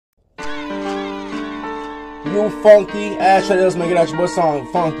You funky. Astra the Ills, man. Get out your boy song.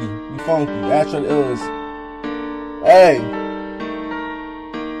 Funky. You funky. Astra the Ills. Hey.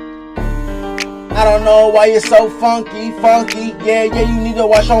 I don't know why you're so funky. Funky. Yeah, you need to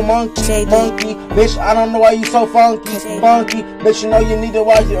wash your monkey. Monkey. Bitch, I don't know why you so funky. Funky. Bitch, you know you need to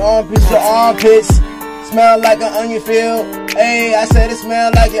wash your armpits. Your armpits smell like an onion field. Hey, I said it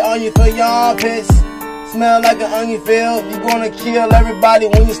smell like an onion field. Your armpits smell like an onion field. You gonna kill everybody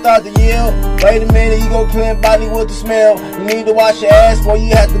when you start to yell. Wait a minute, you gon' kill everybody with the smell. You need to wash your ass before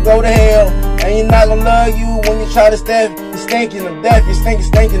you have to go to hell. And you're not gonna love you when you try to step. You're stinking to death. You're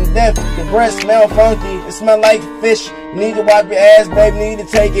stinking to death. Your breath smell funky. It smell like fish. You need to wipe your ass, baby. You need to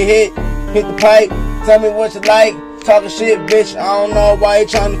take a hit. Hit the pipe. Tell me what you like. Talking shit, bitch. I don't know why you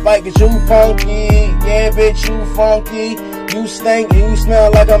trying to fight, 'cause you funky. Yeah, bitch, you funky. You stink and you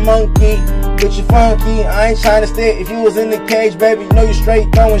smell like a monkey. Bitch, you funky. I ain't trying to stay. If you was in the cage, baby, you know you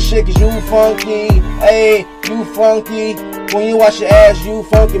straight throwing shit, 'cause you funky. Hey, you funky. When you wash your ass, you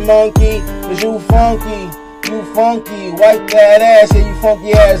funky monkey. 'Cause you funky. You funky. Wipe that ass, yeah, you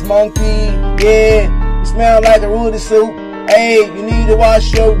funky ass monkey. Yeah, you smell like a Rudy soup. Hey, you need to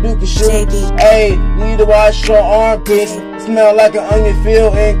wash your dookie shoe. Hey, you need to wash your armpits. Smell like an onion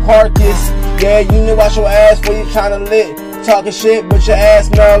field and carcass. Yeah, you need to wash your ass before you tryna lit. Talking shit, but your ass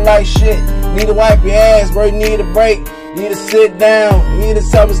smell like shit. You need to wipe your ass, bro. You need a break. You need to sit down. You need to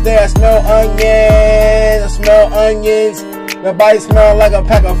stay. I smell onions. I smell onions. Your body smell like a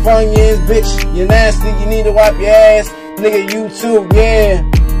pack of Funyuns. Bitch, you're nasty. You need to wipe your ass. Nigga, you too, yeah.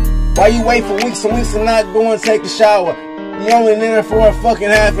 Why you wait for weeks and weeks and not go and take a shower? You only in there for a fucking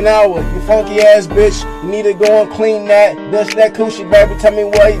half an hour. You funky ass bitch. You need to go and clean that. Dust that coochie, baby. Tell me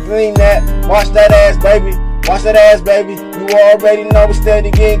where you clean that. Wash that ass, baby. Wash that ass, baby. You already know we steady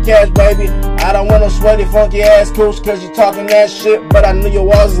getting cash, baby. I don't want no sweaty, funky ass cooch, 'cause you talking that shit. But I knew your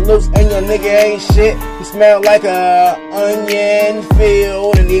walls is loose and your nigga ain't shit. You smell like a onion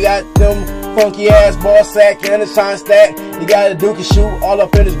field. And he got them funky ass ball sack and a shine stack. He got a dookie shoe all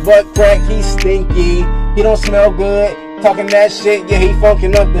up in his butt crack. He stinky. He don't smell good. Talking that shit, yeah, he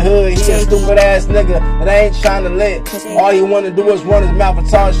funkin' up the hood. He a stupid ass nigga that ain't tryna lit. All he wanna do is run his mouth and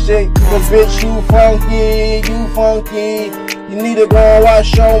talk shit. Cause bitch, you funky, you funky. You need to go and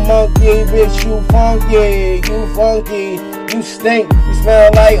wash your monkey. Bitch, you funky, you funky. You stink, you smell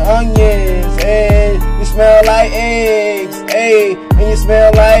like onions. And you smell like eggs, ayy. And you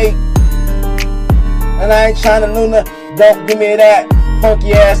smell like, and I ain't tryna Luna. Don't give me that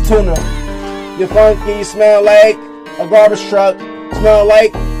funky ass tuna. You funky, you smell like a garbage truck. Smell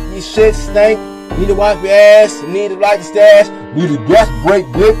like your shit stink. Need to wipe your ass. You need to light the stash. Need a gas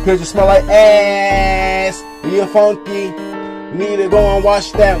break, dick, 'cause you smell like ass. You're funky. You need to go and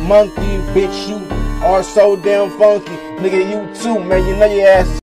wash that monkey. Bitch, you are so damn funky. Nigga, you too, man. You know your ass is